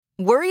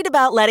Worried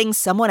about letting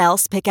someone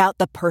else pick out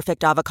the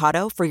perfect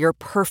avocado for your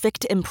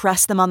perfect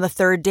impress them on the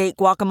third date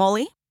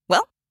guacamole?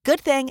 Well, good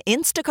thing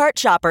Instacart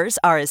shoppers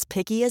are as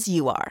picky as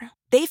you are.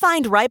 They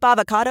find ripe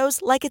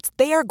avocados like it's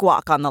their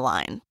guac on the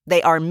line.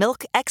 They are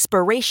milk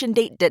expiration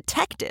date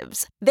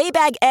detectives. They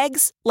bag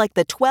eggs like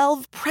the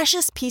 12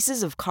 precious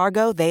pieces of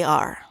cargo they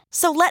are.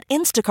 So let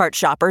Instacart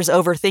shoppers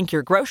overthink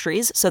your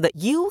groceries so that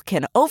you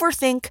can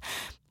overthink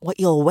what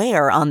you'll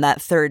wear on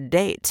that third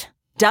date.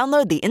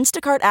 Download the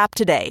Instacart app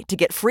today to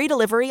get free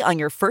delivery on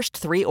your first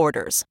 3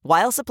 orders,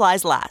 while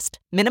supplies last.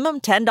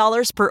 Minimum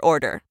 $10 per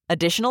order.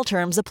 Additional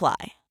terms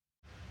apply.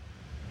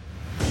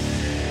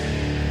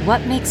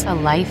 What makes a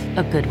life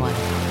a good one?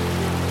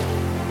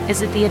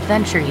 Is it the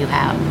adventure you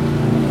have?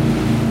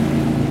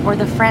 Or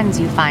the friends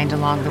you find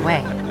along the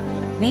way?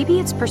 Maybe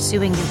it's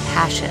pursuing your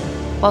passion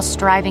while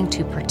striving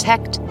to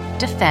protect,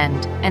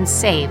 defend, and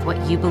save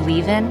what you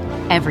believe in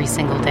every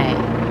single day.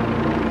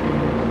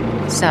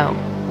 So,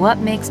 what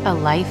makes a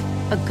life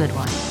a good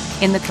one?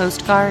 In the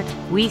Coast Guard,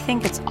 we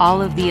think it's all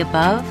of the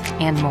above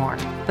and more,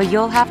 but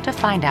you'll have to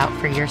find out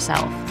for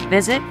yourself.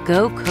 Visit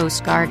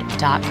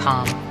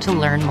gocoastguard.com to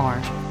learn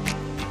more.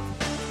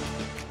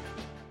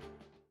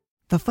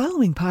 The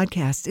following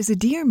podcast is a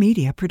Dear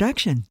Media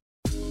production.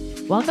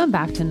 Welcome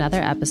back to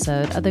another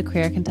episode of the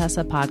Career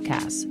Contessa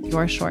podcast,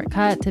 your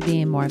shortcut to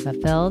being more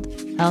fulfilled,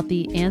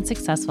 healthy, and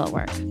successful at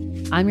work.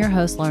 I'm your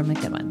host, Lauren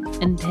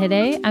McGowan, and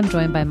today I'm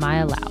joined by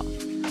Maya Lau.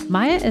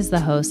 Maya is the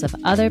host of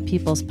Other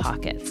People's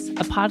Pockets,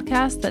 a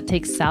podcast that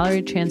takes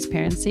salary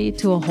transparency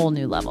to a whole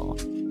new level.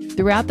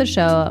 Throughout the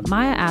show,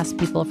 Maya asks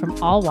people from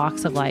all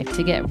walks of life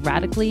to get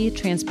radically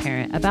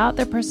transparent about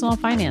their personal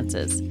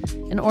finances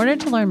in order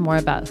to learn more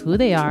about who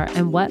they are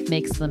and what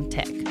makes them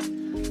tick.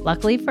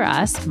 Luckily for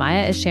us,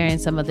 Maya is sharing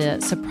some of the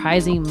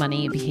surprising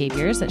money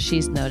behaviors that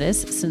she's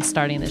noticed since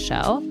starting the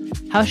show,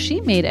 how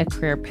she made a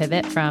career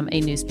pivot from a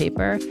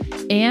newspaper,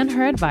 and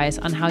her advice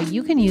on how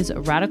you can use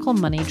radical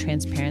money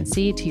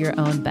transparency to your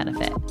own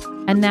benefit.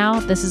 And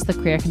now, this is the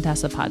Career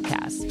Contessa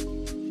podcast.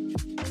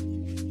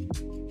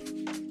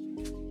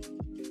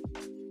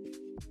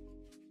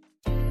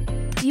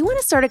 Do you want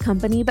to start a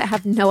company but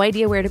have no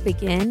idea where to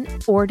begin?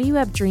 Or do you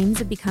have dreams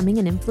of becoming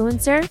an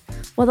influencer?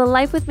 Well, the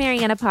Life with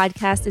Marianna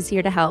podcast is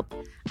here to help.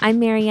 I'm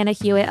Marianna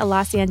Hewitt, a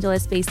Los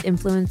Angeles-based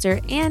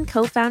influencer and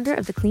co-founder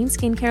of the clean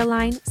skincare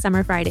line,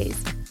 Summer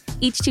Fridays.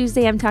 Each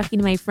Tuesday, I'm talking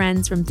to my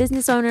friends from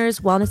business owners,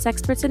 wellness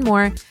experts, and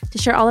more to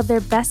share all of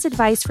their best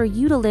advice for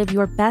you to live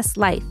your best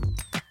life.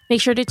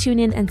 Make sure to tune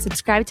in and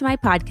subscribe to my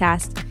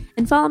podcast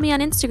and follow me on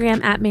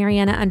Instagram at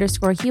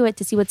Marianna_Hewitt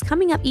to see what's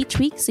coming up each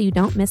week so you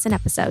don't miss an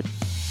episode.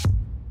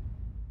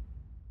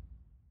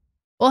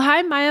 Well,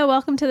 hi, Maya.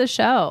 Welcome to the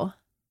show.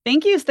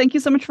 Thank you. Thank you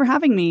so much for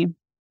having me.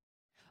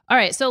 All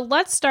right. So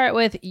let's start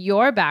with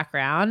your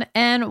background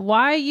and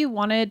why you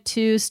wanted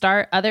to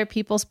start Other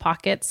People's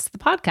Pockets, the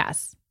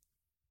podcast.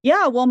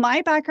 Yeah, well,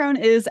 my background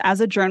is as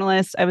a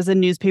journalist. I was a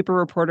newspaper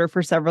reporter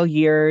for several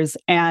years,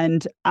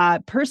 and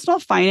personal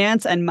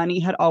finance and money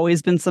had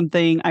always been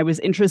something I was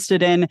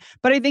interested in.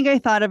 But I think I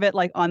thought of it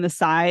like on the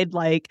side,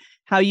 like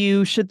how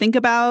you should think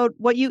about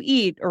what you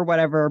eat or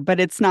whatever, but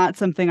it's not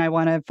something I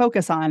want to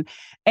focus on.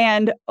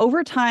 And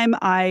over time,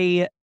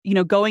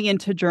 going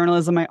into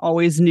journalism, I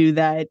always knew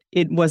that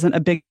it wasn't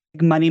a big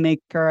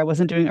moneymaker. I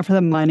wasn't doing it for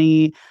the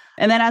money.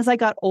 And then as I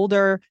got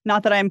older,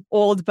 not that I'm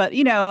old, but,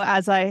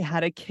 as I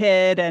had a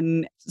kid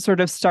and sort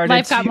of started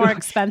Life got more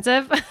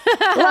expensive.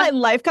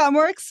 Life got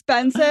more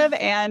expensive.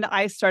 And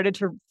I started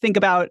to think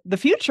about the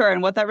future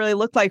and what that really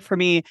looked like for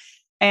me.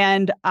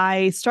 And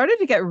I started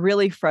to get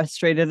really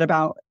frustrated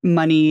about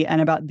money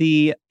and about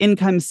the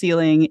income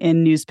ceiling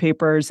in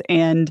newspapers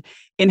and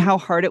in how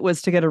hard it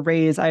was to get a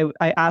raise. I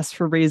asked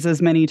for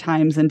raises many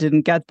times and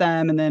didn't get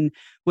them, and then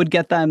would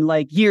get them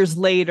like years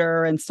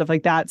later and stuff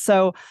like that.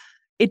 So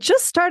it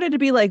just started to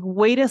be like,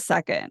 wait a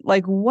second,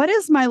 like, what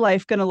is my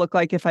life going to look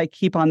like if I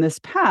keep on this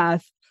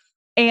path?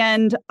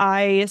 And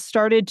I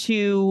started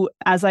to,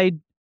 as I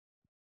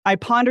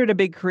pondered a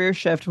big career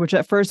shift, which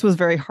at first was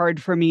very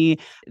hard for me,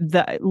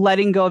 the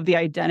letting go of the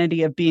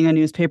identity of being a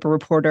newspaper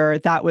reporter,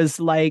 that was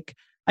like,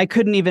 I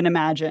couldn't even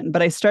imagine.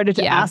 But I started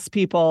to ask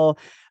people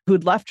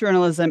who'd left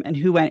journalism and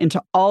who went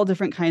into all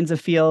different kinds of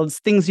fields,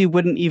 things you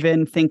wouldn't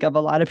even think of. A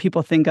lot of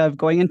people think of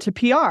going into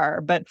PR,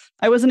 but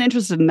I wasn't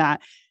interested in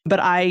that. But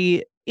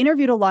I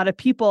interviewed a lot of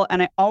people,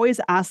 and I always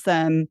asked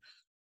them,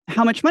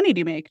 how much money do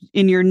you make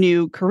in your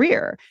new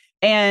career?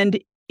 And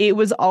it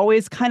was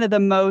always kind of the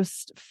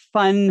most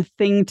fun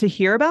thing to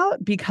hear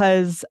about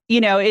because,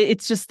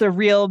 it's just the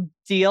real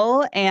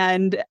deal.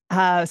 And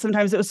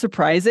sometimes it was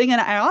surprising.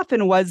 And I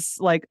often was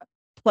like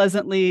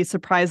pleasantly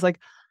surprised, like,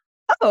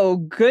 oh,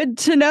 good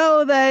to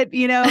know that,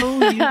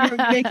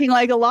 you're making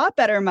like a lot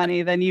better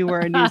money than you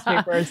were in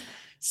newspapers.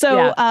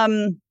 So,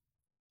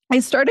 I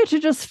started to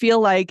just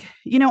feel like,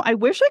 I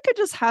wish I could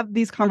just have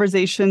these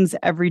conversations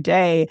every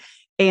day.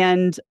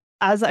 And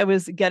as I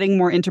was getting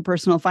more into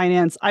personal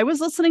finance, I was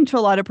listening to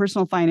a lot of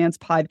personal finance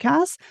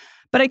podcasts,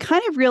 But I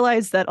kind of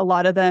realized that a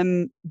lot of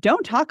them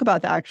don't talk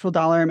about the actual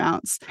dollar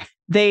amounts.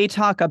 They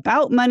talk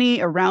about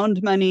money,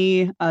 around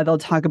money. They'll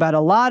talk about a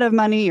lot of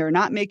money or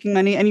not making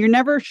money. And you're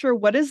never sure,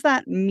 what does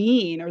that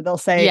mean? Or they'll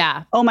say,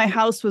 oh, my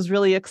house was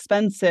really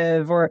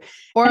expensive. Or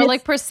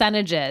like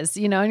percentages,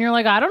 and you're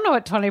like, I don't know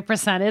what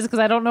 20% is because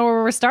I don't know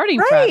where we're starting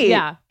right. from.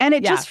 Yeah. And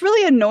it just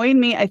really annoyed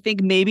me, I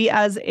think, maybe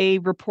as a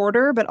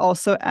reporter, but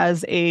also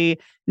as a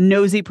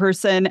nosy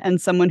person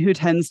and someone who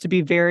tends to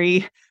be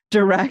very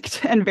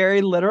direct and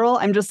very literal.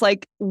 I'm just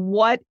like,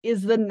 what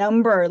is the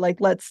number? Like,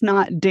 let's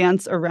not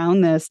dance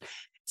around this.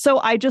 So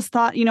I just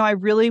thought, I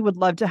really would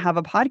love to have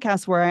a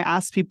podcast where I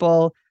ask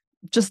people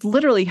just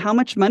literally, how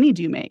much money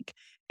do you make?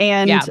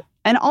 And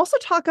also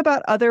talk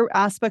about other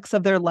aspects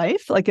of their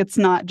life. Like, it's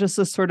not just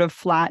a sort of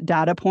flat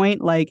data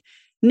point, like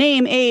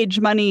name, age,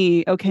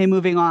 money. Okay,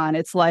 moving on.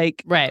 It's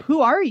like,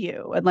 who are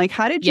you? And like,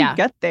 how did you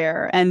get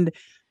there? And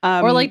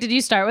or like, did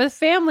you start with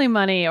family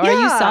money, or are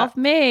you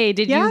self-made?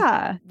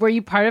 Were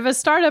you part of a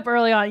startup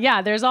early on?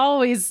 Yeah, there's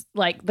always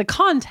like the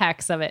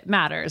context of it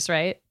matters,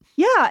 right?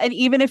 Yeah. And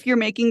even if you're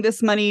making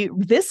this money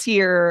this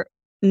year,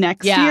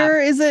 next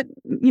year, is it,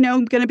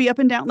 going to be up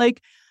and down?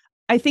 Like,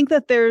 I think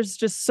that there's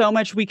just so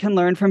much we can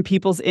learn from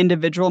people's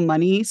individual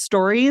money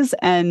stories.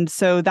 And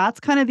so that's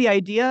kind of the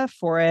idea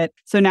for it.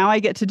 So now I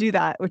get to do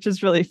that, which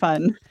is really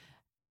fun.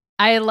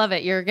 I love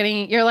it.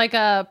 You're like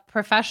a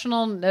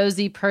professional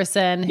nosy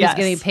person who's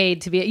getting paid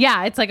to be.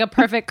 Yeah, it's like a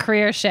perfect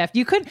career shift.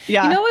 You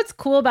know what's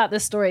cool about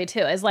this story too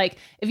is like,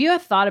 if you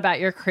had thought about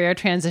your career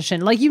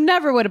transition, like you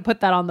never would have put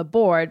that on the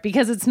board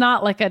because it's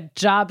not like a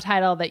job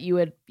title that you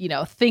would,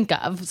 think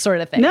of, sort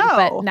of thing. No.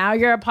 But now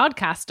you're a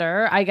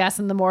podcaster, I guess,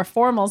 in the more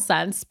formal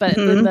sense, but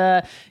in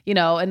the,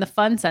 in the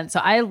fun sense. So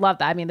I love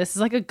that. I mean, this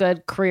is like a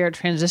good career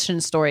transition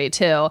story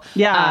too.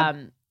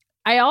 Yeah.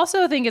 I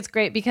also think it's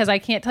great because I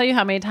can't tell you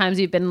how many times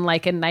you've been in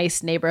like a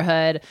nice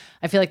neighborhood.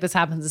 I feel like this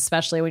happens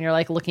especially when you're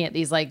like looking at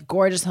these like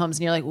gorgeous homes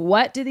and you're like,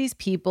 what do these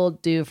people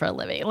do for a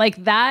living?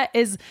 Like that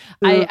is,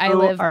 I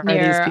live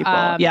near, these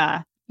people?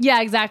 Yeah,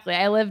 exactly.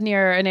 I live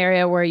near an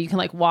area where you can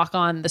like walk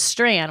on the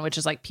Strand, which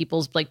is like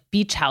people's like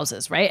beach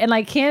houses, right? And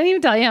I can't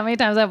even tell you how many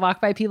times I've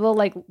walked by people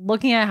like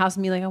looking at a house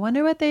and be like, I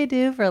wonder what they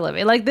do for a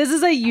living. Like this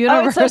is a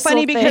universal it's so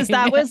funny thing. Because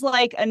that was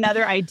like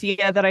another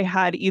idea that I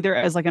had either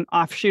as like an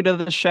offshoot of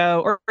the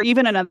show or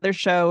even another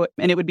show,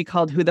 and it would be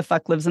called Who the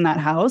Fuck Lives in That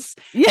House?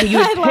 Yeah, and you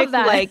would I pick love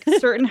that. like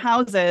certain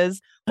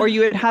houses, or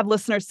you would have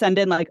listeners send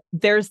in like,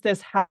 there's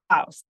this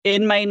house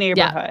in my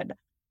neighborhood.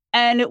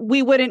 And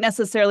we wouldn't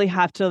necessarily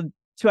have to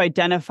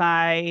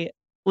identify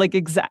like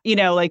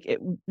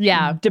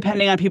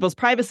depending on people's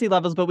privacy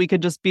levels, but we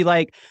could just be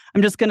like,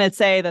 I'm just going to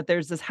say that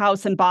there's this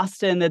house in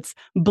Boston that's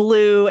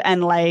blue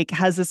and like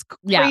has this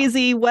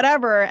crazy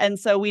whatever. And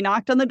so we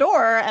knocked on the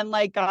door and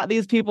like got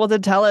these people to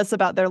tell us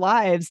about their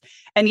lives.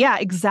 And yeah,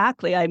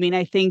 exactly. I mean,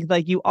 I think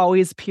like you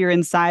always peer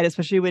inside,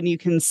 especially when you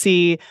can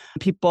see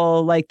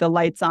people like the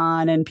lights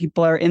on and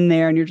people are in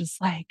there and you're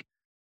just like,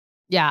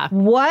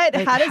 what?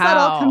 Like how does that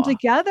all come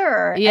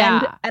together?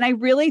 Yeah. And I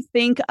really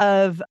think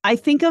of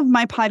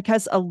my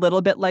podcast a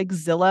little bit like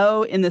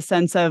Zillow in the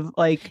sense of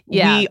like,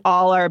 we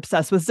all are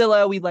obsessed with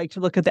Zillow. We like to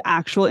look at the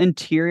actual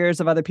interiors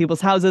of other people's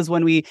houses.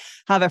 When we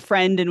have a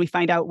friend and we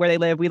find out where they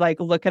live, we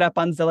like look it up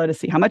on Zillow to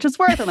see how much it's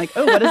worth. And like,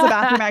 oh, what does the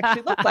bathroom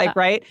actually look like?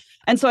 Right.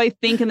 And so I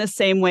think in the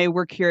same way,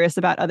 we're curious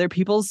about other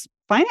people's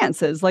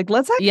finances. Like,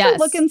 let's actually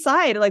look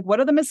inside. Like, what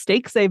are the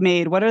mistakes they've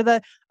made? What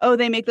are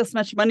they make this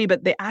much money,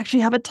 but they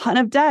actually have a ton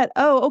of debt.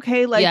 Oh,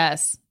 okay. Like,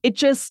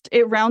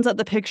 it rounds out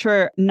the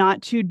picture,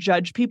 not to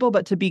judge people,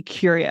 but to be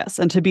curious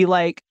and to be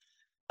like,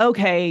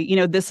 okay,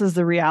 this is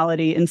the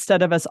reality,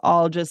 instead of us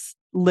all just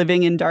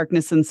living in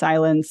darkness and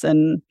silence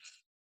and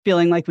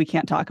feeling like we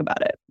can't talk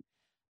about it.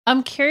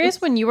 I'm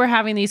curious, when you were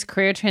having these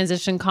career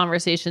transition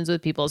conversations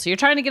with people, so you're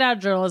trying to get out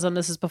of journalism,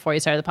 this is before you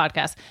started the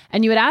podcast,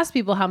 and you would ask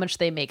people how much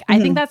they make. I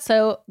think that's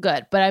so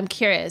good, but I'm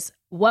curious,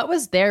 what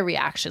was their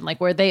reaction?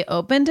 Like, were they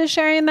open to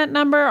sharing that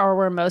number, or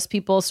were most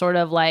people sort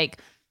of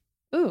like,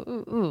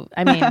 ooh?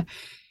 I mean,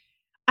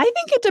 I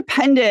think it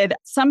depended.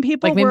 Some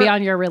people like maybe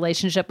on your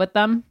relationship with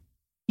them.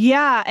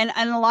 Yeah.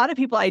 And a lot of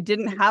people, I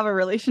didn't have a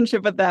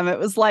relationship with them. It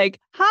was like,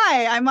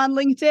 hi, I'm on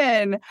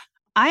LinkedIn.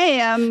 I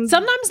am.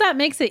 Sometimes that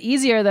makes it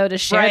easier, though, to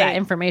share that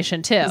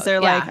information, too.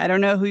 They're like, I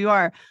don't know who you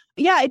are.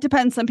 Yeah, it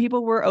depends. Some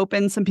people were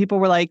open. Some people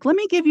were like, let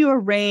me give you a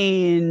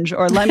range,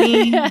 or let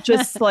me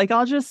just like,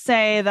 I'll just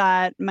say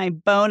that my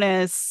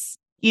bonus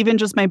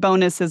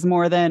is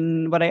more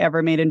than what I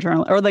ever made in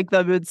journal, or like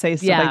they would say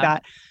stuff like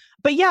that.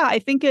 But yeah, I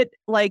think it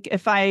like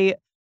if I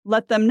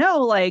let them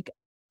know, like,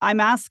 I'm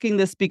asking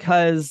this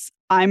because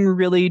I'm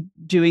really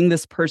doing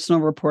this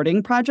personal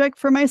reporting project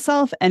for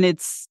myself, and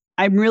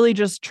I'm really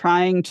just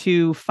trying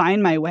to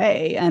find my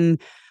way and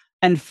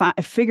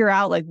figure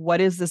out like, what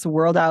is this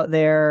world out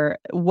there?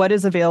 What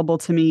is available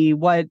to me?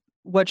 What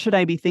should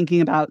I be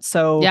thinking about?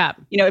 So,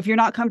 if you're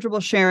not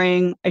comfortable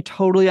sharing, I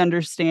totally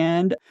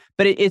understand,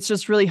 but it's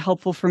just really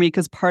helpful for me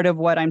because part of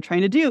what I'm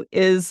trying to do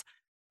is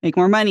make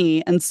more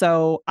money. And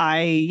so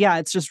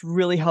it's just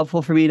really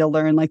helpful for me to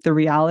learn like the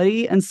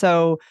reality. And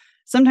so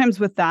sometimes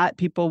with that,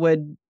 people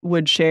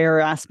would share or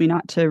ask me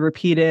not to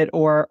repeat it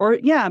or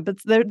yeah, but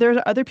there's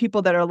other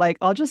people that are like,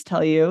 I'll just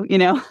tell you,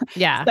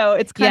 Yeah. So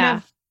it's kind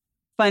of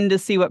fun to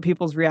see what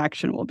people's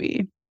reaction will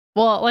be.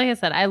 Well, like I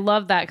said, I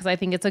love that because I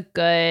think it's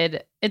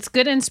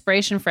good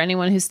inspiration for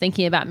anyone who's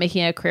thinking about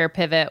making a career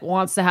pivot,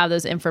 wants to have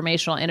those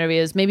informational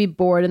interviews, maybe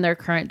bored in their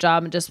current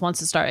job and just wants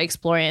to start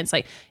exploring. It's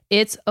like,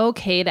 it's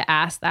okay to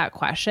ask that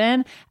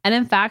question. And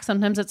in fact,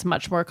 sometimes it's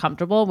much more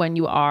comfortable when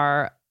you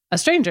are a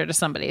stranger to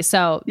somebody.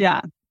 So yeah,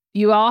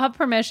 you all have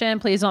permission.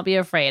 Please don't be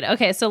afraid.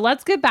 Okay. So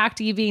let's get back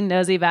to you being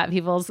nosy about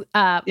people's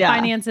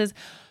finances.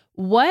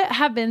 What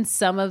have been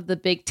some of the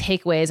big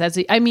takeaways?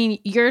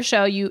 Your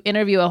show, you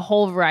interview a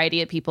whole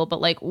variety of people,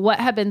 but like, what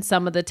have been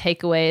some of the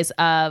takeaways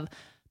of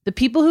the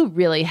people who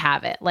really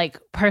have it? Like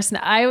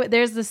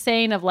there's the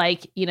saying of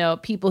like,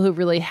 people who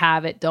really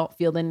have it don't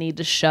feel the need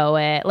to show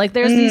it. Like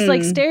there's these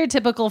like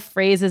stereotypical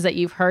phrases that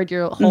you've heard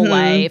your whole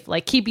life,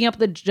 like keeping up with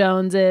the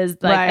Joneses,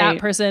 like that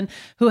person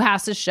who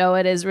has to show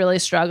it is really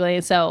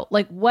struggling. So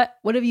like, what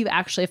have you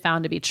actually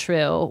found to be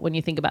true when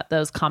you think about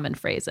those common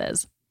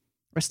phrases?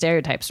 Or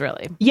stereotypes,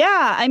 really?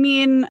 Yeah,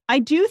 I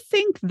do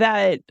think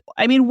that,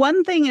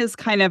 one thing is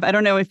kind of, I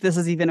don't know if this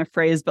is even a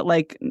phrase, but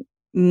like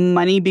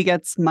money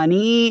begets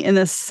money in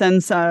the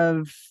sense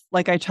of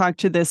like, I talked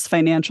to this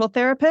financial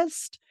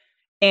therapist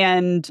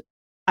and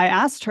I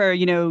asked her,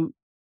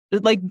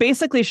 like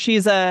basically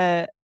she's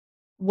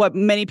what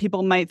many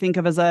people might think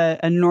of as a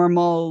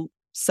normal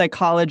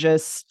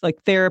psychologist,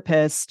 like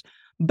therapist,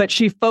 but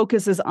she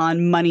focuses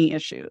on money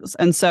issues.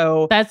 And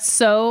so that's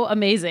so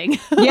amazing.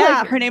 Yeah,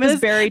 like, her name is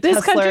Barry Tesler.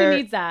 This country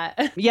needs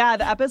that. Yeah,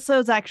 the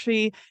episode's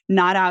actually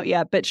not out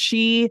yet, but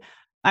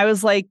I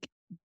was like,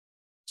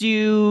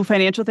 do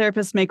financial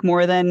therapists make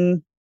more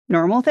than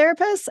normal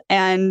therapists?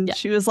 And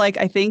she was like,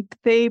 I think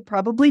they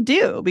probably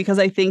do, because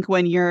I think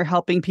when you're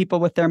helping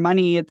people with their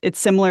money, it's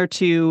similar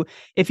to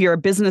if you're a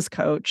business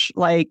coach,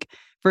 like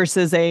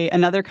versus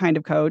another kind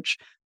of coach,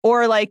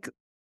 or like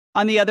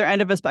on the other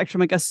end of a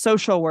spectrum, like a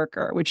social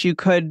worker, which you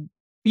could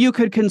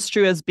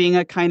construe as being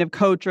a kind of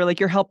coach, or like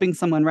you're helping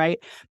someone, right?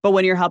 But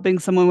when you're helping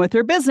someone with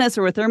their business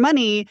or with their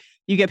money,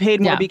 you get paid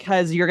more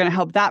because you're going to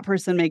help that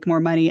person make more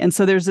money. And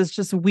so there's this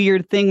just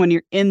weird thing when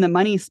you're in the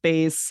money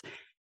space,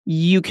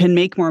 you can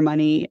make more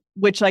money,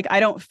 which like I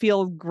don't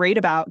feel great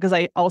about, because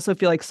I also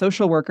feel like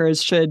social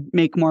workers should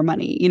make more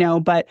money,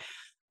 but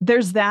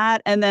there's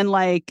that. And then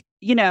like,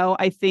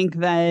 I think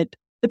that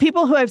the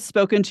people who I've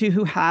spoken to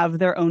who have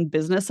their own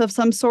business of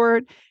some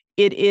sort,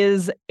 it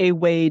is a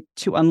way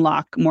to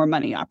unlock more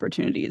money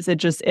opportunities. It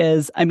just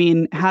is.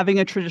 Having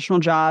a traditional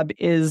job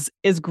is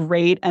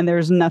great, and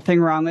there's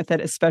nothing wrong with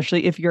it,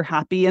 especially if you're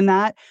happy in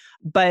that.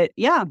 But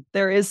yeah,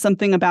 there is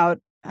something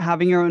about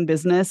having your own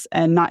business,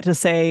 and not to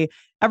say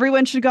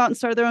everyone should go out and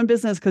start their own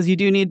business, because you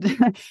do need,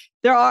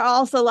 there are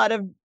also a lot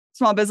of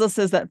small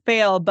businesses that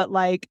fail, but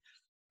like,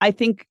 I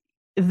think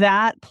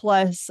that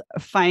plus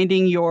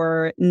finding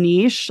your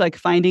niche, like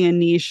finding a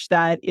niche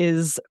that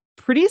is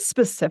pretty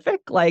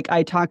specific. Like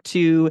I talked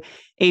to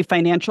a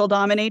financial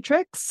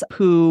dominatrix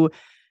who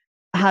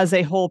has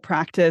a whole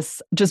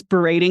practice just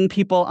berating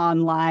people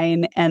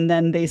online, and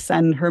then they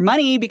send her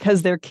money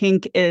because their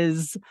kink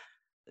is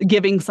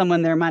giving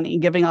someone their money,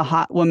 giving a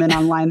hot woman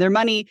online their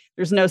money.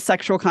 There's no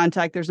sexual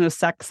contact. There's no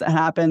sex that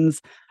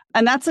happens.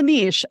 And that's a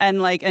niche.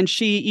 And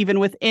she, even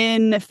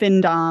within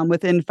FinDom,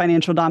 within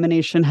financial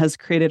domination, has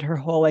created her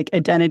whole like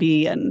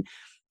identity. And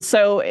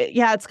so,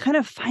 yeah, it's kind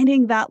of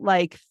finding that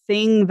like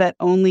thing that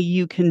only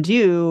you can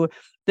do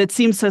that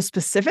seems so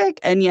specific,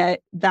 and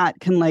yet that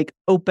can like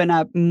open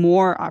up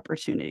more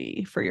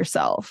opportunity for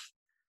yourself.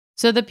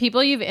 So the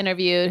people you've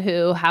interviewed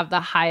who have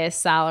the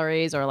highest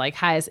salaries or like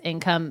highest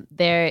income,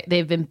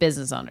 they've been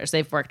business owners.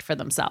 They've worked for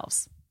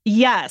themselves.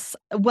 Yes.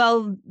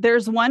 Well,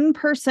 there's one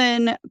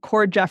person,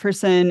 Cord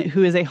Jefferson,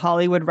 who is a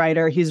Hollywood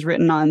writer. He's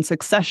written on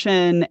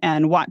Succession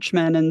and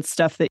Watchmen and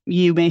stuff that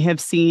you may have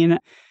seen.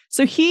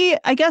 So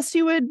I guess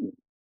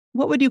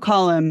what would you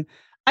call him?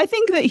 I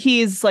think that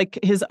he's like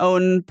his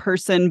own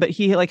person, but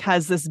he like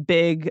has this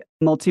big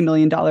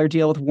multi-million-dollar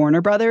deal with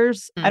Warner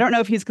Brothers. I don't know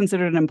if he's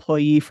considered an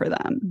employee for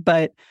them,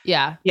 but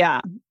yeah.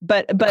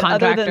 But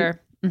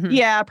contractor. Other than,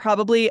 yeah,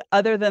 probably.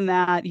 Other than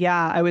that,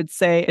 yeah, I would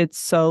say it's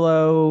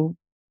solo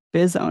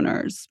biz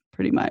owners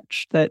pretty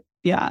much. That,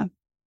 yeah. Wow.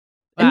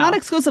 And not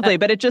exclusively,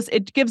 but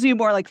it gives you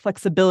more like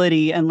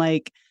flexibility and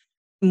like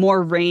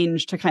more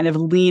range to kind of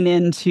lean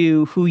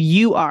into who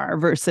you are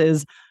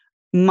versus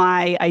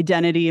my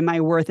identity and my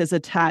worth is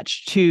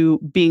attached to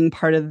being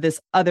part of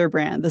this other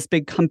brand, this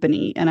big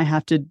company, and I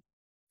have to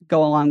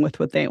go along with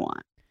what they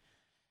want.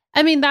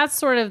 That's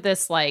sort of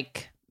this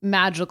like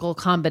magical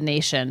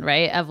combination,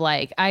 right? Of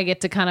like, I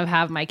get to kind of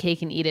have my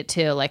cake and eat it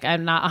too. Like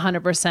I'm not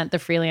 100% the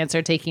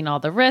freelancer taking all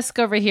the risk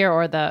over here,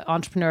 or the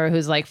entrepreneur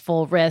who's like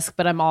full risk,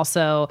 but I'm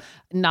also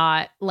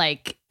not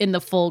like in the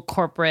full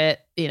corporate,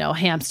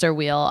 hamster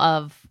wheel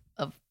of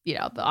the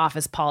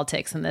office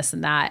politics and this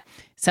and that.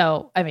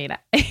 So, I mean,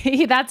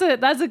 that's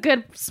a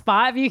good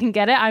spot if you can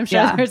get it. I'm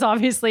sure there's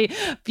obviously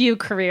few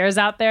careers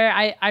out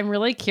there. I'm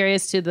really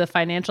curious to the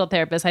financial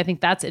therapist. I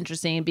think that's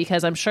interesting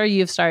because I'm sure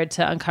you've started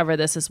to uncover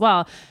this as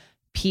well.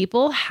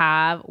 People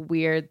have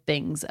weird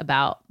things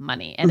about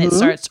money, and it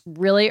starts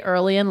really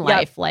early in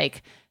life.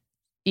 Like,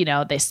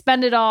 they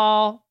spend it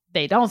all.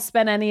 They don't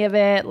spend any of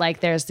it. Like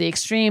there's the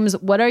extremes.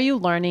 What are you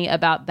learning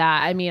about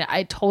that? I mean,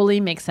 I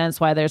totally make sense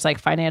why there's like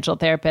financial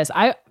therapists.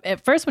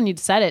 At first when you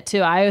said it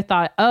too, I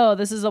thought, oh,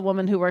 this is a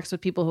woman who works with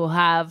people who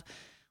have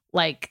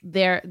like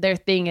their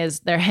thing is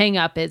their hang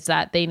up is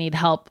that they need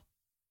help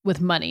with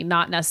money,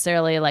 not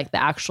necessarily like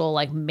the actual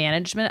like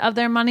management of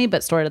their money,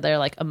 but sort of their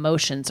like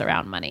emotions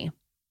around money.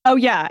 Oh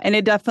yeah. And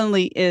it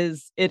definitely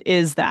is. It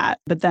is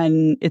that. But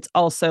then it's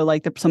also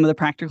like some of the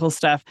practical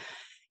stuff.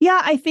 Yeah,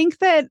 I think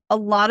that a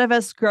lot of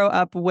us grow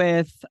up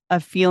with a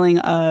feeling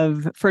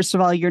of, first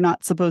of all, you're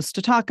not supposed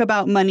to talk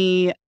about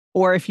money,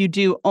 or if you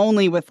do,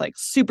 only with like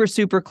super,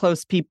 super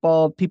close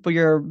people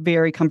you're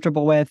very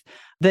comfortable with,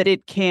 that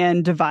it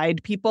can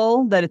divide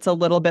people, that it's a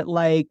little bit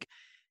like,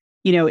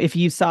 if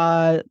you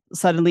saw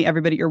suddenly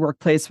everybody at your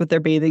workplace with their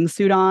bathing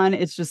suit on,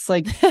 it's just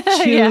like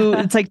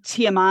it's like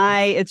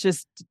TMI. It's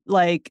just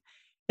like,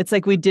 it's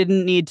like we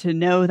didn't need to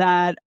know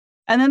that.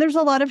 And then there's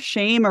a lot of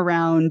shame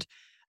around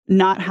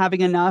not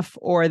having enough,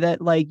 or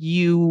that like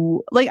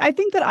I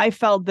think that I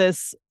felt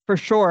this for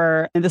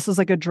sure. And this was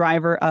like a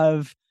driver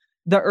of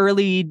the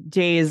early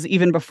days,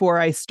 even before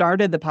I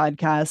started the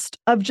podcast,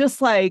 of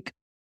just like,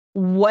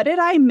 what did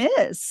I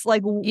miss?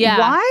 Like,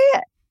 why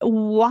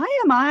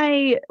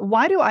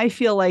do I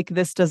feel like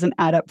this doesn't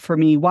add up for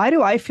me? Why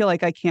do I feel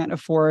like I can't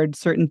afford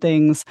certain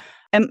things?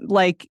 And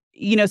like,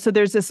 so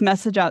there's this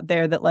message out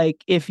there that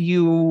like, if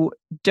you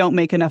don't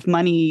make enough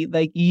money,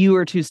 like you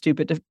are too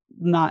stupid to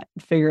not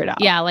figure it out.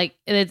 Yeah. Like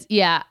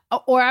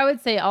or I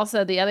would say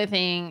also the other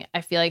thing I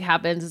feel like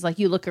happens is like,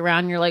 you look around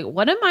and you're like,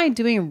 what am I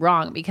doing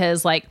wrong?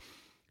 Because like,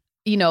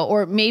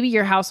 or maybe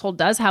your household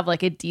does have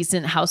like a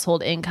decent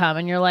household income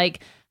and you're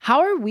like,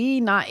 how are we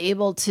not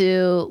able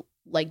to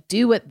like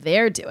do what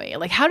they're doing?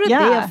 Like, how do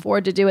they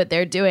afford to do what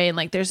they're doing?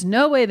 Like, there's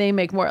no way they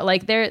make more.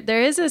 Like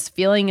there is this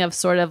feeling of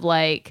sort of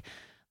like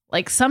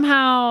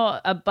somehow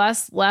a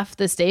bus left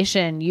the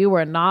station. You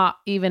were not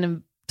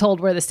even told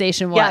where the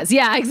station was.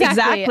 Yeah,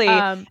 exactly.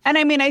 And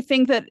I mean, I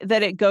think that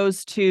it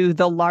goes to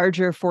the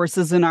larger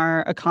forces in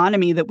our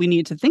economy that we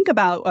need to think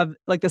about, of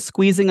like the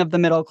squeezing of the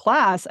middle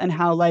class, and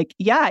how like,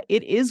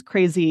 it is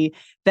crazy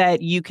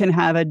that you can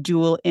have a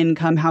dual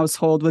income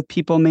household with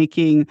people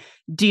making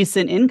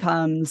decent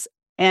incomes,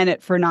 and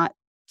it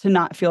to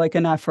not feel like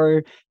enough,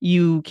 or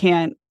you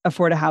can't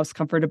afford a house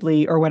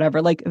comfortably or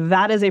whatever. Like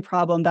that is a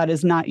problem that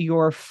is not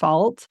your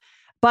fault,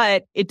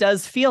 but it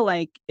does feel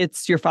like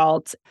it's your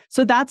fault.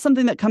 So that's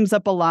something that comes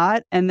up a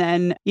lot. And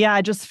then,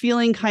 just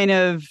feeling kind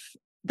of,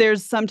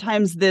 there's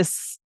sometimes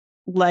this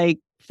like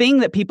thing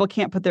that people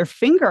can't put their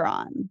finger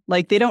on.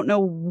 Like they don't know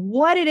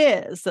what it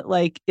is that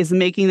like is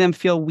making them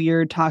feel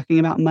weird talking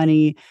about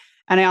money.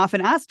 And I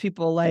often ask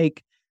people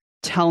like,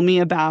 tell me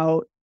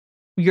about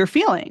your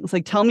feelings.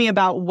 Like, tell me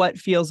about what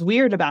feels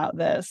weird about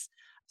this.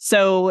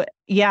 So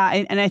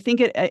and I think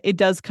it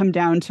does come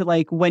down to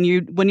like when you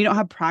don't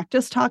have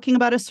practice talking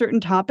about a certain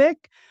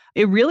topic,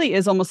 it really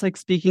is almost like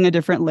speaking a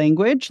different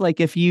language. Like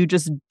if you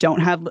just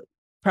don't have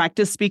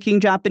practice speaking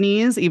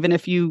Japanese, even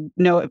if you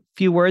know a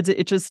few words,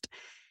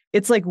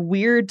 it's like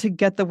weird to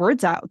get the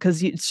words out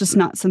because it's just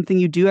not something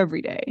you do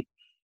every day.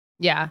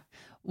 Yeah.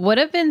 What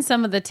have been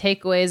some of the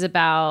takeaways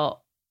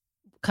about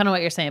kind of what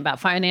you're saying about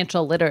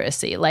financial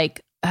literacy?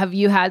 Like, have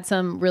you had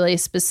some really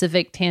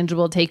specific,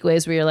 tangible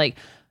takeaways where you're like,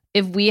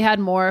 if we had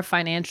more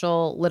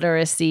financial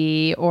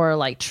literacy or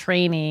like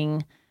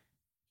training,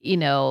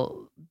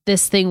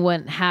 this thing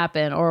wouldn't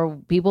happen, or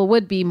people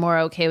would be more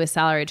okay with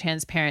salary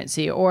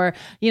transparency? Or,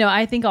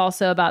 I think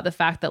also about the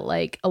fact that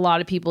like a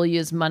lot of people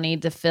use money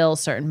to fill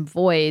certain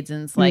voids.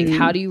 And it's like,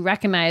 how do you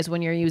recognize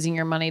when you're using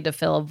your money to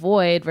fill a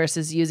void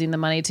versus using the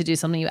money to do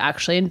something you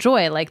actually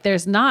enjoy? Like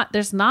there's not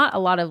a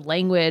lot of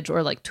language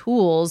or like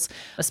tools,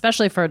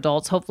 especially for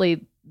adults.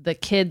 Hopefully the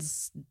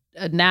kids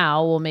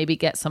now will maybe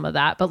get some of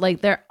that, but like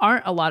there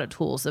aren't a lot of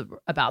tools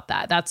about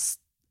that. That's,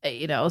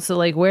 so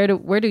like where do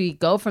we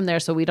go from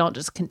there so we don't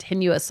just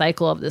continue a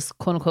cycle of this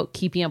quote unquote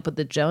keeping up with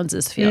the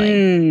Joneses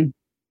feeling?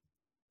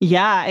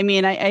 Yeah, I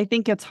mean, I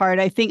think it's hard.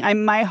 I think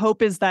my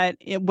hope is that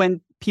when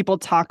people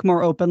talk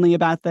more openly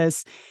about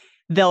this,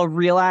 they'll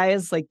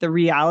realize like the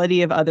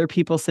reality of other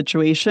people's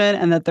situation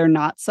and that they're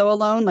not so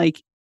alone.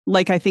 Like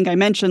I think I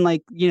mentioned,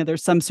 like,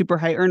 there's some super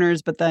high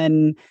earners, but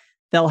then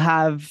they'll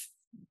have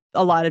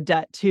a lot of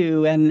debt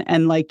too.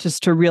 And like,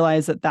 just to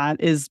realize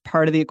that is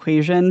part of the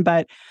equation.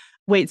 But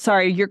wait,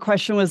 sorry, your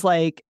question was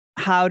like,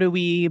 how do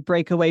we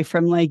break away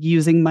from like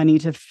using money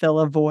to fill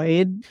a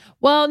void?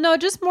 Well, no,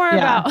 just more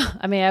about,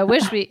 I mean, I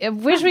wish we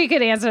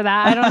could answer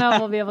that. I don't know if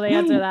we'll be able to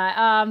answer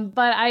that.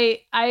 But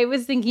I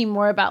was thinking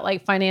more about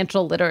like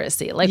financial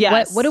literacy. Like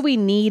what do we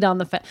need on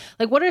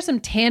like, what are some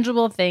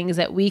tangible things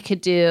that we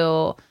could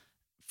do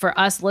for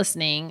us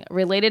listening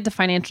related to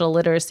financial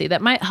literacy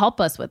that might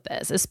help us with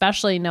this,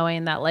 especially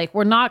knowing that like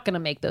we're not going to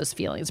make those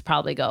feelings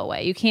probably go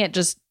away. You can't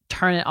just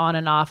turn it on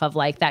and off of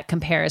like that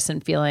comparison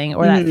feeling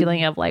or that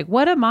feeling of like,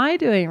 what am I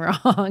doing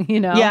wrong?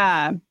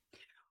 Yeah.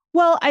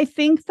 Well, I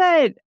think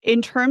that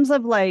in terms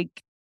of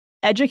like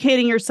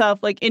educating yourself,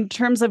 like in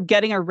terms of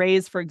getting a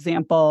raise, for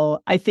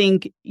example, I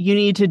think you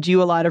need to do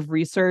a lot of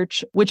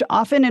research, which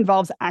often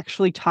involves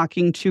actually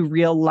talking to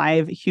real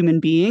live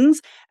human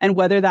beings. And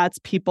whether that's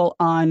people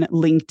on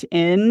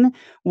LinkedIn,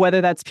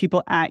 whether that's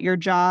people at your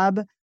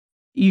job,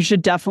 you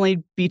should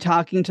definitely be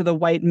talking to the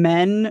white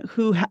men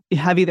who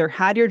have either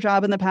had your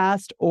job in the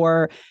past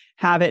or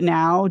have it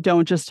now.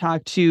 Don't just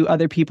talk to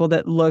other people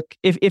that look,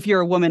 if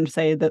you're a woman,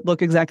 say, that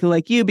look exactly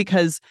like you,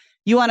 because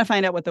you want to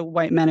find out what the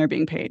white men are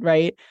being paid,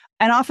 right?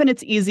 And often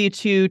it's easy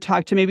to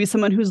talk to maybe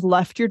someone who's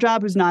left your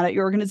job, who's not at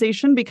your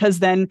organization, because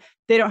then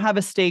they don't have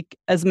a stake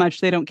as much.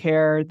 They don't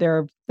care.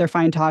 They're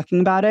fine talking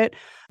about it.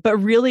 But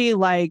really,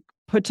 like,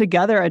 put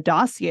together a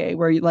dossier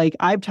where like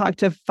I've talked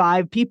to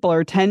 5 people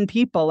or 10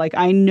 people. Like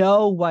I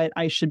know what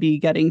I should be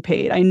getting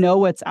paid. I know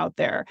what's out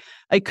there.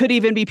 It could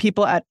even be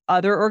people at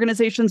other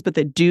organizations, but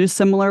that do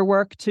similar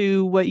work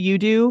to what you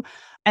do.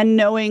 And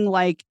knowing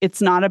like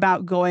it's not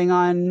about going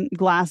on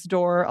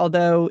Glassdoor,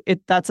 although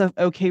that's an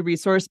okay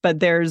resource,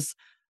 but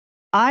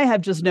I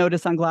have just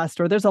noticed on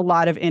Glassdoor, there's a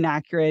lot of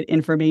inaccurate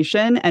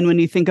information. And when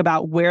you think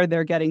about where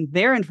they're getting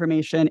their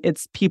information,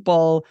 it's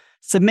people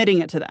submitting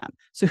it to them.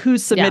 So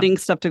who's submitting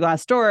stuff to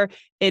Glassdoor?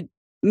 It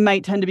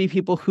might tend to be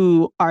people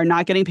who are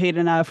not getting paid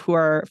enough, who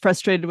are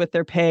frustrated with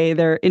their pay.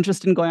 They're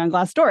interested in going on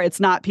Glassdoor. It's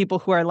not people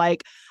who are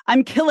like,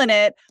 I'm killing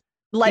it.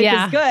 Life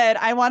is good.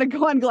 I want to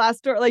go on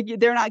Glassdoor. Like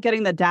they're not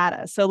getting the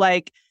data. So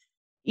like,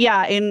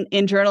 yeah,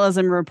 in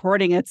journalism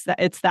reporting, it's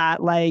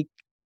that like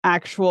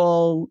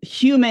actual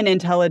human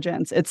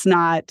intelligence. It's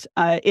not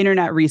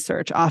internet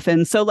research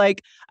often. So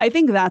like, I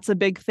think that's a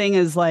big thing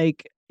is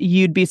like,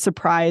 you'd be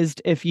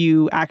surprised if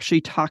you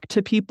actually talk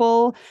to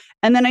people.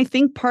 And then I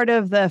think part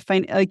of the,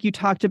 like you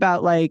talked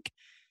about like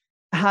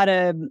how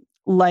to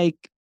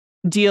like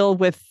deal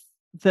with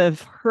the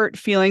hurt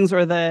feelings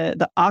or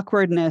the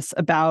awkwardness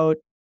about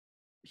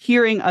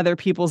hearing other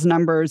people's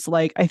numbers.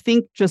 Like, I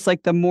think just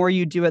like the more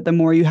you do it, the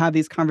more you have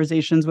these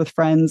conversations with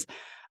friends.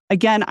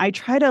 Again, I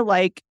try to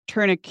like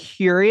turn a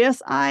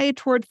curious eye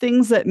toward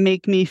things that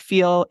make me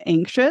feel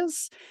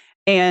anxious.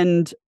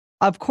 And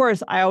of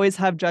course, I always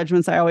have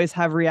judgments. I always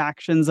have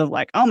reactions of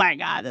like, oh my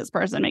God, this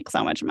person makes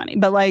so much money.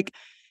 But like,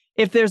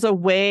 if there's a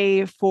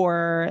way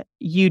for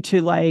you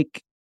to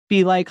like,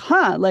 be like,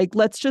 like,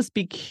 let's just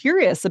be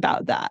curious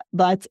about that.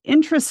 That's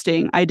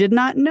interesting. I did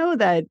not know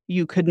that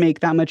you could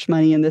make that much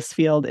money in this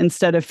field,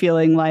 instead of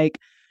feeling like,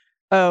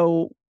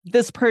 oh,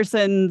 this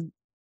person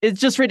is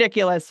just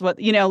ridiculous. What,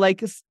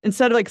 like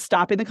instead of like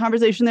stopping the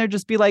conversation there,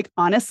 just be like,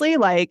 honestly,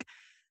 like,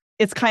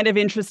 it's kind of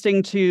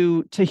interesting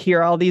to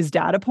hear all these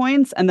data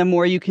points. And the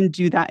more you can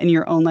do that in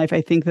your own life, I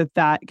think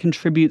that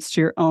contributes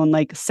to your own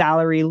like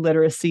salary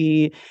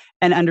literacy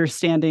and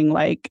understanding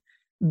like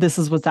this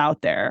is what's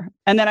out there.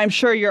 And then I'm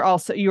sure you're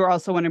also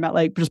wondering about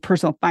like just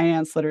personal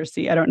finance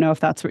literacy. I don't know if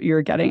that's what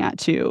you're getting at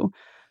too.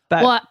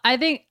 But well, I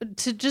think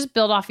to just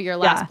build off of your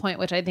last point,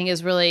 which I think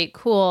is really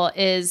cool,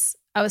 is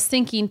I was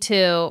thinking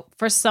too,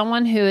 for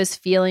someone who is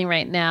feeling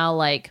right now,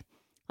 like,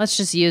 let's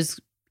just use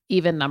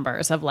even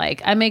numbers of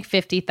like, I make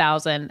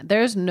 $50,000.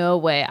 There's no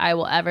way I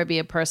will ever be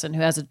a person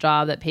who has a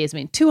job that pays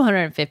me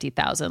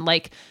 $250,000.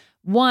 Like,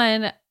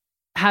 one,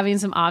 having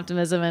some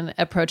optimism and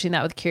approaching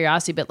that with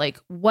curiosity, but like,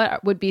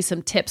 what would be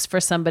some tips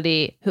for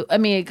somebody who, I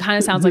mean, it kind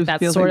of sounds like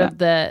that's sort of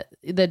the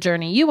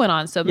journey you went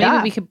on. So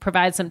maybe we could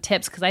provide some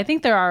tips, because I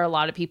think there are a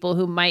lot of people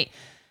who might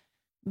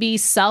be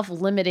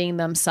self-limiting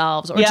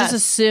themselves or just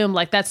assume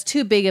like that's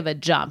too big of a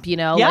jump, like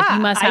you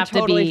must have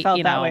to be,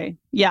 felt that way.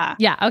 Yeah.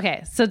 Yeah.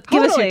 Okay. So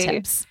give us your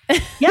tips.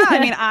 Yeah. I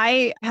mean,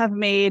 I have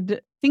made, I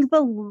think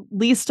the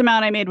least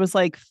amount I made was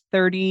like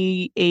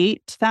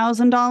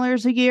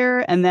 $38,000 a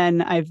year. And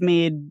then I've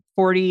made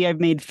 40, I've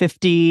made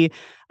 50,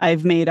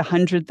 I've made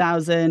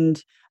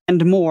 100,000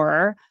 and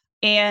more.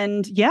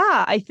 And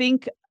yeah, I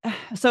think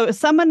so.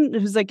 Someone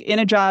who's like in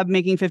a job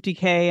making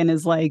 50K and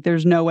is like,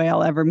 there's no way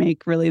I'll ever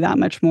make really that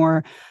much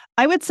more.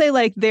 I would say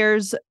like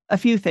there's a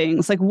few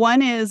things. Like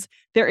one is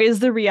there is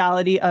the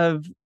reality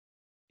of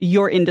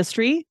your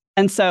industry.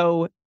 And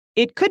so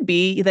it could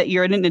be that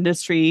you're in an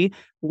industry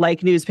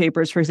like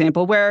newspapers, for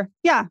example, where,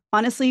 yeah,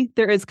 honestly,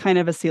 there is kind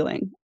of a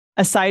ceiling,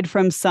 aside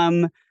from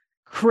some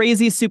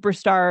crazy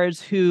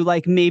superstars who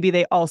like maybe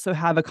they also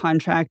have a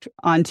contract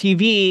on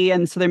TV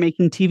and so they're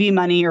making TV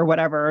money or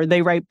whatever. Or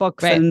they write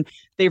books and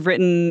they've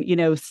written,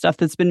 stuff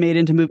that's been made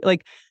into movie.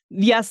 Like,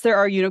 yes, there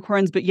are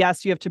unicorns, but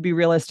yes, you have to be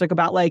realistic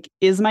about like,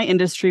 is my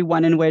industry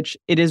one in which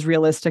it is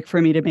realistic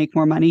for me to make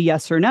more money?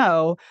 Yes or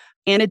no?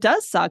 And it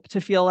does suck to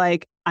feel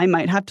like I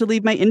might have to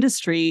leave my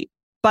industry,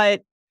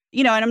 but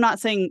and I'm not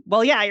saying,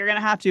 well, yeah, you're going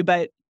to have to,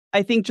 but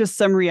I think just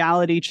some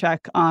reality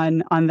check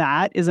on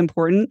that is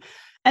important.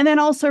 And then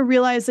also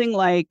realizing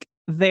like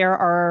there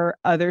are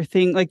other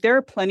things, like there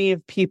are plenty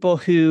of people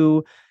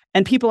who,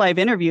 And people I've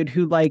interviewed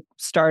who like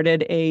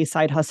started a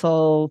side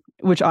hustle,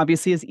 which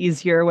obviously is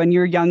easier when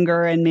you're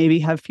younger and maybe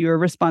have fewer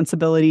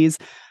responsibilities,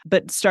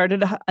 but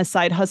started a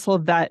side hustle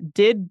that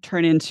did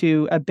turn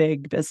into a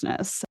big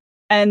business.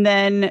 And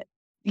then,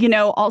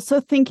 also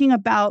thinking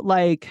about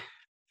like,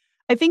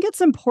 I think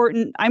it's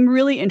important. I'm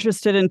really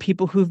interested in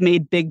people who've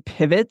made big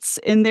pivots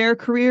in their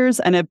careers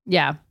and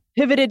have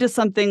pivoted to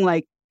something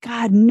like,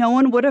 God, no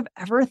one would have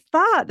ever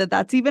thought that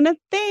that's even a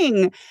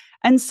thing.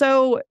 And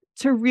so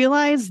to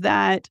realize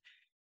that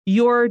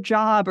your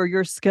job or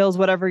your skills,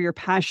 whatever you're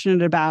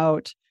passionate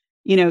about,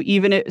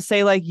 even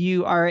say like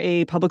you are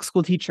a public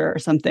school teacher or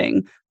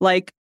something,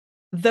 like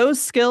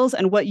those skills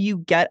and what you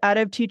get out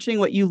of teaching,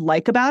 what you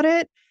like about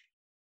it,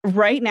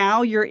 right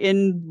now you're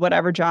in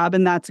whatever job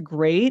and that's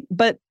great.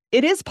 But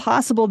it is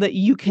possible that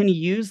you can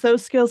use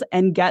those skills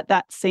and get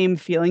that same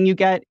feeling you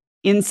get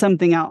in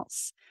something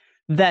else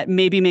that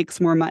maybe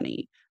makes more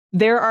money.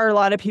 There are a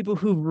lot of people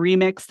who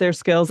remix their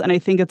skills. And I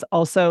think it's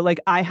also like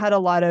I had a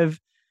lot of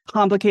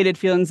complicated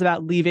feelings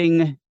about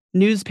leaving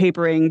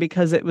newspapering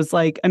because it was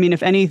like, I mean,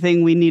 if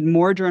anything, we need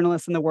more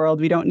journalists in the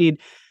world. We don't need,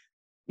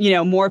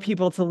 more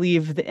people to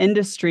leave the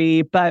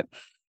industry. But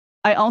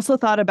I also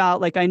thought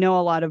about like, I know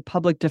a lot of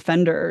public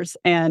defenders,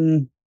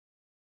 and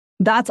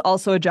that's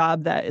also a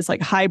job that is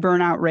like high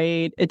burnout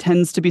rate. It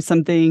tends to be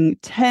something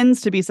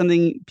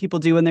people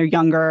do when they're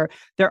younger.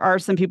 There are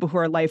some people who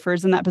are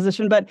lifers in that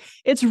position, but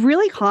it's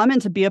really common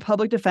to be a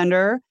public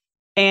defender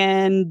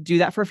and do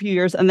that for a few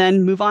years and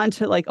then move on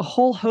to like a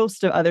whole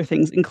host of other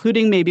things,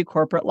 including maybe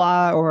corporate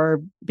law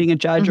or being a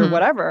judge or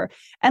whatever.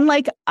 And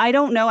like, I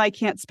don't know, I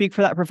can't speak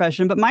for that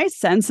profession, but my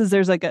sense is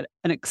there's like an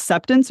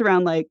acceptance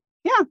around like,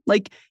 yeah,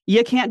 like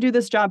you can't do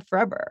this job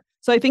forever.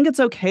 So I think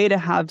it's okay to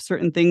have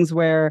certain things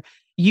where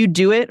you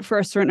do it for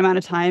a certain amount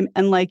of time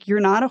and like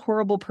you're not a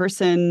horrible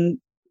person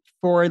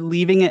for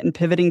leaving it and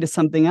pivoting to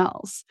something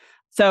else.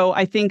 So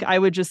I think I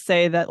would just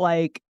say that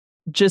like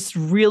just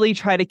really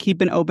try to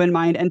keep an open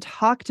mind and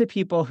talk to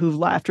people who've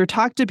left or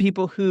talk to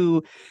people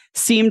who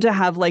seem to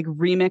have like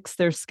remixed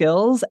their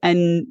skills,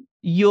 and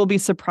you'll be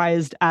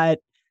surprised at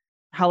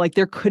how like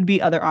there could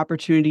be other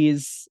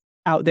opportunities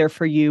out there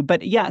for you.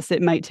 But yes,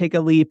 it might take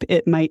a leap.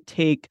 It might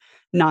take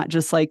not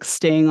just like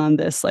staying on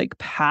this like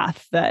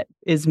path that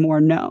is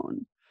more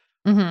known.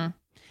 Mm-hmm.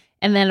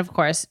 And then, of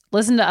course,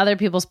 listen to other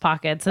people's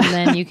pockets, and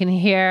then you can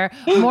hear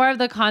more of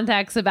the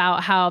context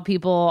about how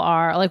people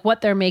are, like what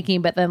they're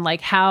making, but then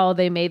like how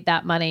they made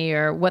that money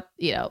or what,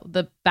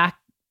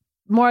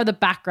 more of the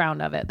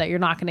background of it that you're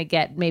not going to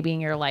get maybe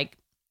in your like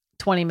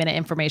 20-minute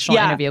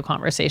informational interview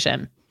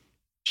conversation.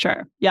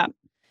 Sure. Yeah.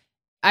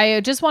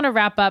 I just want to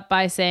wrap up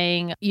by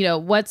saying,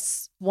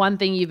 what's one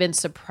thing you've been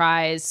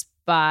surprised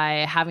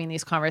by having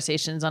these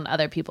conversations on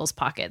other people's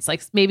pockets?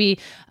 Like maybe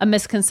a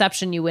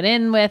misconception you went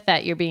in with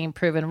that you're being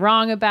proven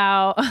wrong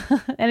about,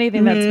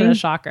 anything that's been a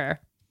shocker.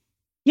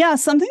 Yeah,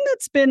 something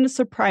that's been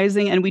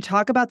surprising, and we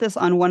talk about this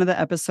on one of the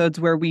episodes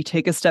where we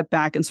take a step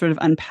back and sort of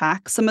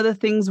unpack some of the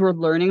things we're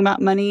learning about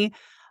money.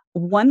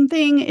 One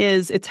thing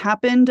is it's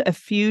happened a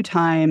few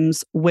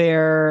times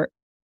where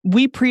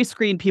we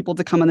pre-screen people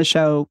to come on the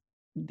show.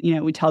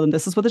 We tell them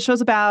this is what the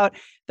show's about.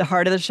 The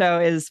heart of the show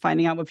is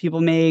finding out what people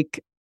make.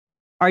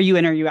 Are you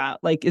in or are you out?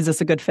 Like, is this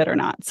a good fit or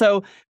not?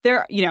 So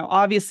they're,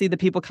 obviously the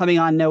people coming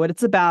on know what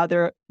it's about.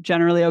 They're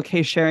generally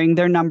okay sharing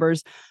their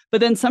numbers,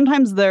 but then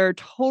sometimes they're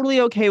totally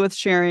okay with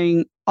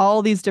sharing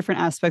all these different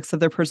aspects of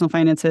their personal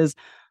finances,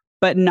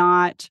 but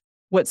not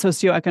what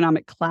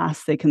socioeconomic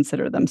class they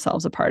consider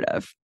themselves a part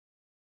of.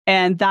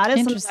 And that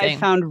is something I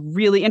found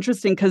really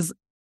interesting because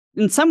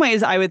in some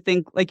ways I would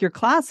think like your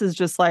class is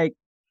just like,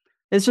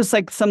 it's just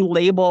like some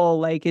label,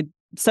 like it's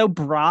so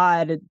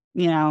broad,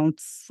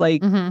 it's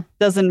like,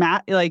 doesn't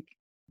matter. Like,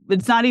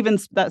 it's not even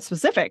that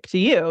specific to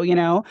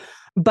you,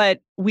 but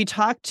we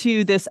talked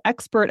to this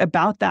expert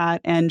about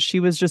that. And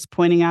she was just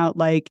pointing out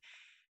like,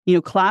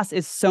 class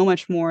is so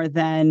much more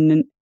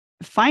than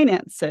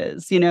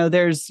finances.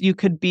 You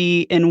could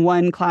be in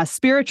one class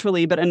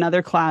spiritually, but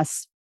another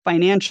class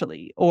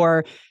financially,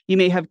 or you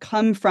may have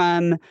come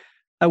from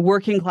a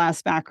working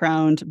class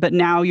background, but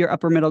now you're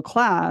upper middle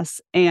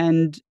class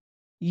and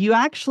you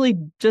actually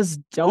just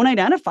don't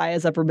identify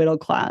as upper middle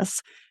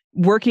class.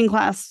 Working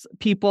class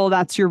people,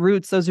 that's your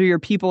roots. Those are your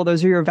people.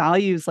 Those are your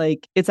values.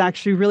 Like, it's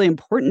actually really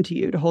important to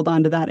you to hold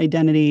on to that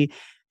identity.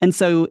 And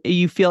so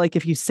you feel like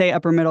if you say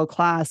upper middle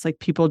class, like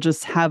people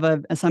just have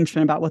an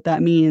assumption about what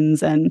that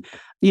means and,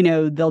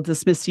 they'll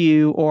dismiss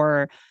you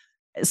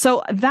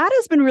so that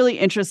has been really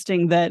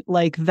interesting that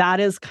like,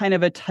 that is kind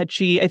of I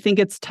think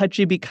it's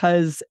touchy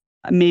because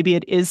maybe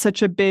it is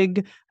such a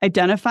big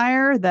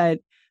identifier that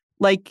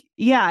like,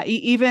 yeah,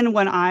 even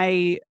when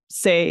I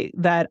say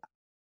that,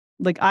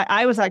 like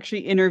I was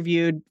actually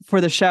interviewed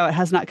for the show. It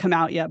has not come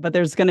out yet, but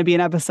there's going to be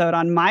an episode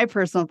on my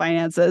personal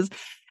finances.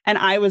 And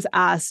I was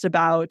asked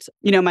about,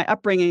 my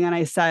upbringing. And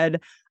I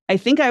said, I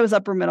think I was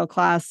upper middle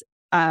class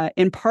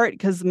in part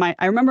because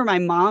I remember my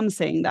mom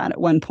saying that at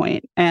one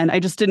point, and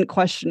I just didn't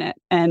question it.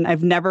 And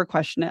I've never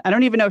questioned it. I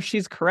don't even know if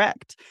she's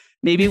correct.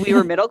 Maybe we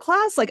were middle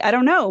class. Like, I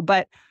don't know.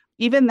 But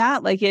even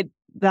that, like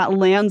that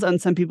lands on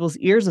some people's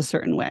ears a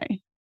certain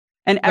way.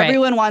 And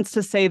everyone wants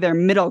to say they're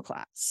middle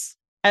class.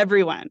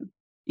 Everyone,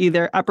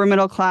 either upper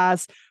middle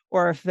class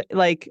or if,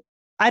 like,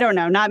 I don't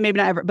know, maybe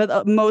not ever,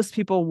 but most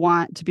people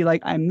want to be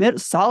like, I'm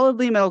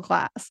solidly middle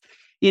class.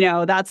 You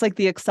know, that's like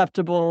the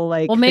acceptable,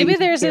 like, well, maybe thing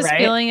to there's do, this right?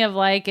 feeling of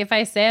like, if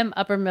I say I'm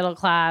upper middle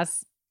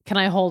class, can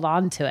I hold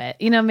on to it?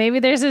 You know, maybe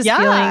there's this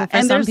feeling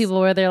for some people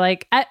where they're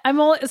like, I'm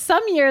only,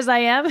 some years I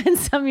am and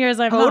some years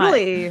I'm not.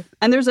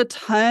 And there's a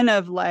ton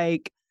of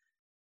like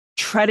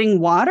treading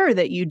water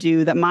that you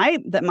do that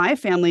my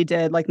family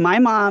did. Like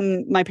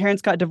my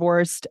parents got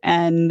divorced,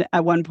 and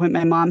at one point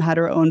my mom had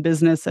her own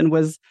business and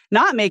was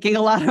not making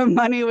a lot of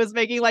money, was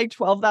making like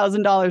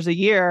 $12,000 a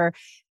year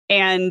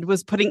and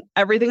was putting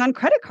everything on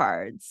credit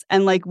cards.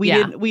 And like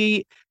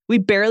we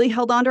barely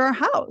held on to our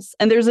house.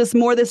 And there's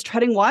this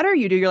treading water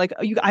you do. You're like,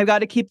 I've got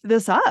to keep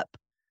this up.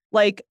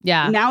 Like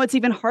now it's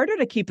even harder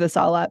to keep this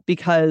all up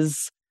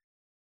because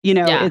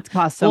it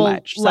costs so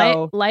much.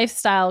 So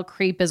lifestyle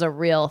creep is a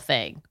real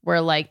thing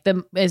where like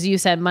as you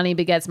said, money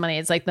begets money.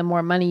 It's like the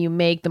more money you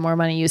make, the more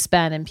money you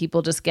spend, and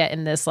people just get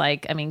in this,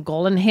 like, I mean,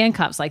 golden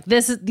handcuffs. Like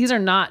these are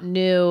not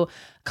new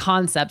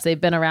concepts.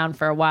 They've been around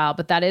for a while,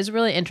 but that is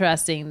really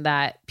interesting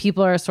that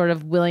people are sort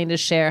of willing to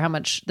share how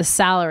much the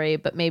salary,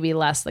 but maybe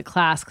less the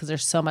class, because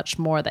there's so much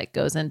more that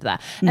goes into that.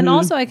 Mm-hmm. And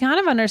also I kind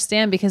of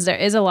understand, because there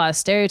is a lot of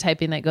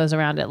stereotyping that goes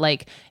around it.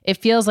 Like it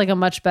feels like a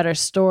much better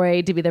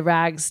story to be the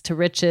rags to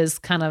riches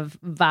kind of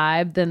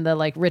vibe than the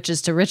like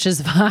riches to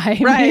riches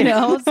vibe, right? You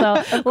know?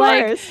 So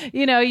like,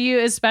 you know, you,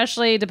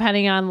 especially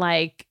depending on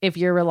like, if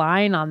you're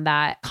relying on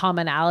that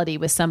commonality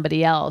with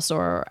somebody else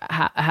or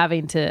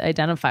having to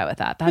identify with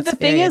that. That's but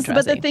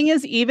the thing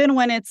is, even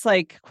when it's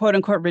like quote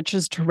unquote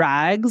riches to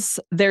rags,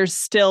 there's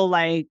still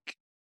like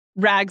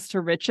rags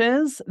to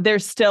riches.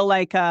 There's still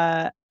like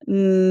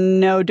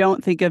no,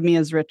 don't think of me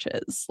as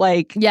riches.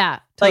 Like, totally.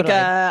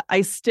 Like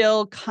I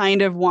still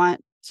kind of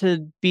want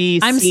to be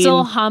I'm seen.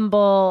 Still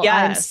humble.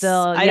 Yes.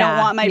 I don't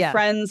want my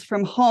friends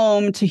from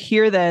home to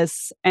hear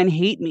this and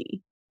hate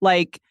me.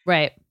 Like,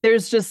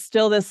 there's just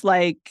still this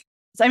like,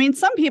 I mean,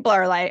 some people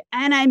are like,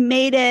 and I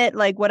made it,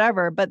 like,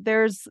 whatever. But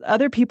there's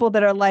other people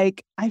that are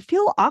like, I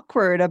feel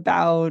awkward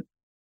about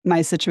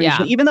my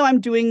situation, even though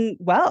I'm doing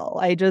well.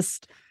 I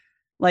just,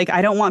 like,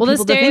 I don't want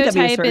people to think of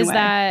me a certain way. The stereotype is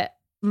that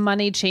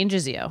money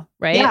changes you,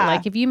 right? Yeah.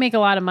 Like, if you make a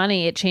lot of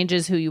money, it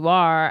changes who you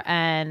are.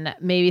 And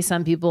maybe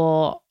some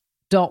people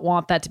don't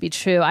want that to be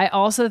true. I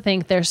also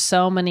think there's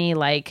so many,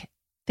 like,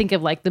 think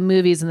of like the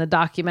movies and the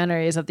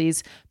documentaries of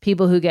these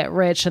people who get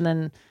rich and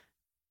then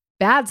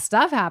bad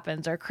stuff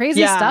happens or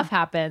crazy stuff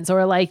happens,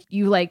 or like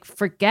you like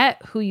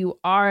forget who you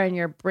are and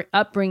your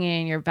upbringing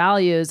and your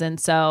values. And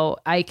so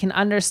I can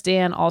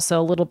understand also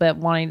a little bit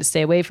wanting to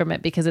stay away from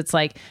it, because it's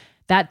like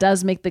that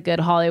does make the good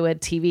Hollywood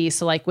TV.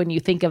 So like when you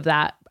think of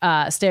that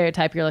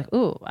stereotype, you're like,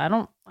 ooh, I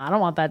don't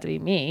want that to be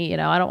me. You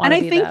know, I don't want to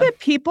be. And I think that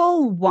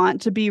people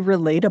want to be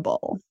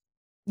relatable.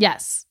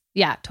 Yes.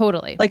 Yeah,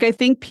 totally. Like, I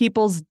think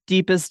people's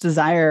deepest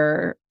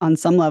desire on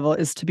some level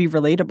is to be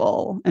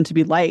relatable and to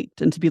be liked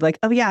and to be like,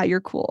 oh yeah,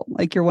 you're cool.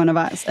 Like, you're one of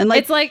us. And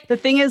like, it's like the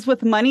thing is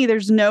with money,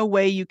 there's no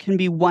way you can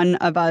be one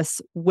of us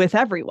with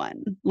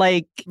everyone.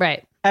 Like,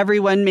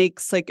 everyone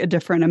makes like a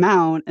different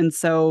amount. And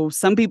so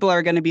some people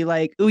are going to be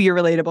like, ooh, you're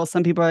relatable.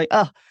 Some people are like,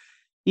 oh,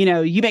 you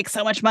know, you make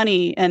so much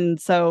money. And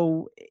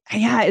so,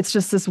 yeah, it's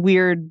just this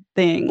weird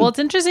thing. Well, it's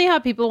interesting how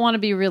people want to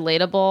be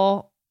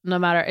relatable. No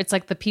matter, it's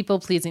like the people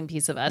pleasing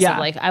piece of us. Yeah. Of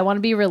like, I want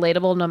to be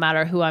relatable no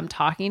matter who I'm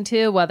talking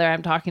to, whether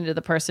I'm talking to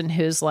the person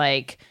who's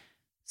like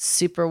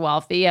super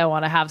wealthy. I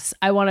want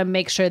to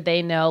make sure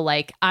they know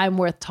like I'm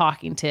worth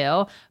talking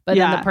to. But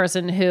then the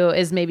person who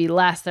is maybe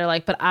less, they're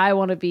like, but I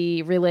want to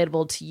be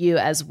relatable to you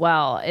as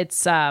well.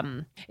 It's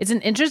an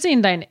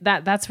interesting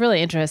that's really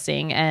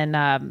interesting. And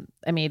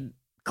I mean,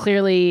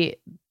 clearly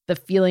the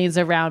feelings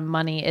around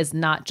money is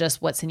not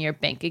just what's in your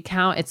bank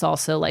account. It's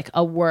also like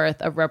a worth,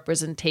 a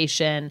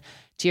representation.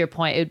 To your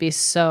point, it would be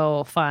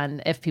so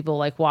fun if people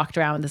like walked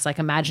around with this like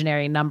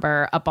imaginary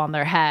number up on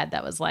their head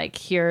that was like,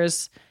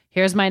 here's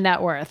my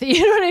net worth. You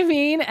know what I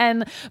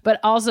mean? But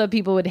also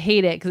people would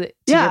hate it because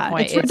to your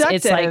point, it's reductive.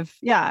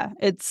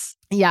 It's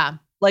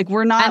like,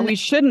 like we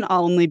shouldn't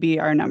only be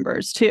our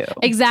numbers too.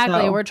 Exactly.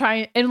 So. We're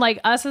trying, and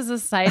like us as a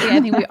society, I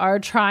think we are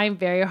trying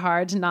very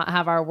hard to not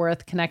have our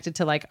worth connected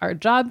to like our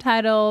job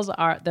titles,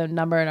 the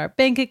number in our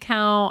bank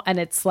account. And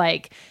it's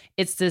like,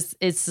 it's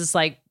this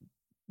like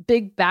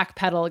big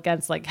backpedal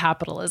against like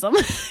capitalism.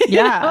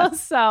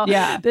 So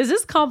this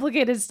is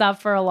complicated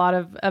stuff for a lot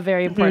of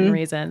very important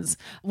reasons.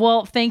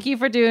 Well, thank you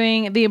for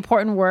doing the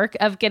important work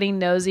of getting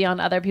nosy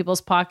on other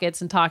people's pockets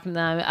and talking to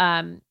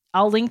them.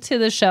 I'll link to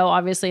the show,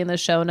 obviously, in the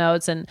show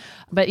notes.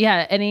 But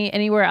yeah,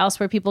 anywhere else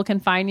where people can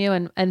find you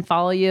and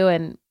follow you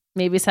and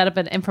maybe set up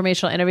an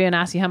informational interview and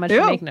ask you how much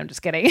you're making. I'm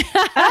just kidding.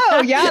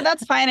 Oh, yeah,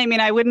 that's fine. I mean,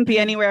 I wouldn't be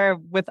anywhere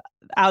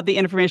without the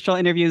informational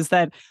interviews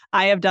that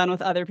I have done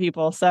with other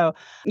people. So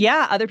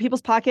yeah, Other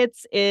People's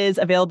Pockets is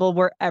available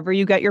wherever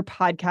you get your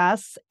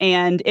podcasts.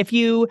 And if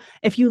you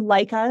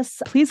like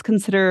us, please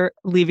consider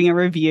leaving a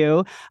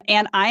review.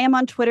 And I am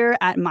on Twitter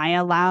at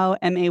Maya Lau,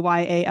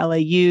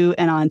 MayalaU,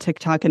 and on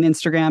TikTok and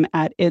Instagram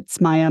at It's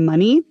Maya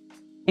Money.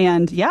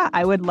 And yeah,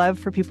 I would love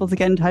for people to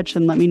get in touch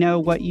and let me know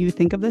what you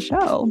think of the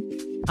show.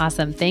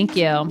 Awesome. Thank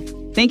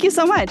you. Thank you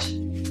so much.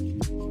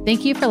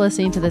 Thank you for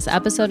listening to this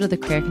episode of the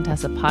Career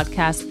Contessa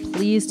podcast.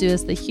 Please do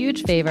us the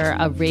huge favor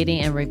of rating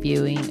and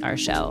reviewing our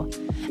show.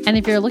 And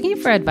if you're looking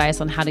for advice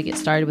on how to get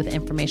started with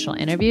informational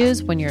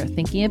interviews when you're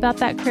thinking about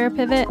that career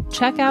pivot,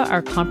 check out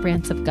our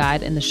comprehensive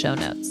guide in the show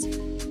notes.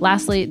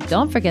 Lastly,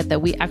 don't forget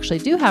that we actually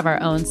do have our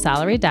own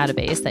salary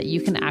database that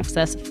you can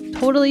access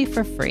totally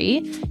for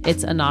free.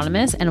 It's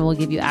anonymous and will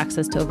give you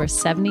access to over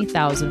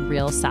 70,000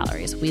 real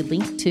salaries. We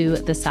link to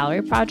the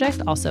Salary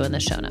Project also in the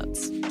show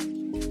notes.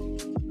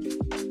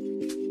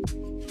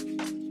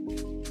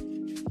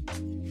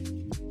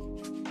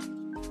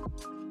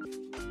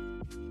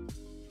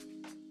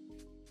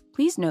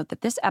 Please note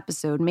that this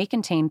episode may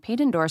contain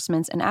paid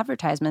endorsements and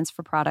advertisements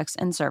for products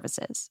and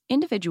services.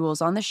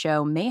 Individuals on the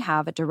show may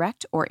have a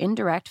direct or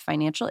indirect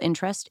financial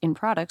interest in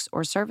products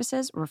or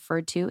services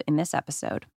referred to in this episode.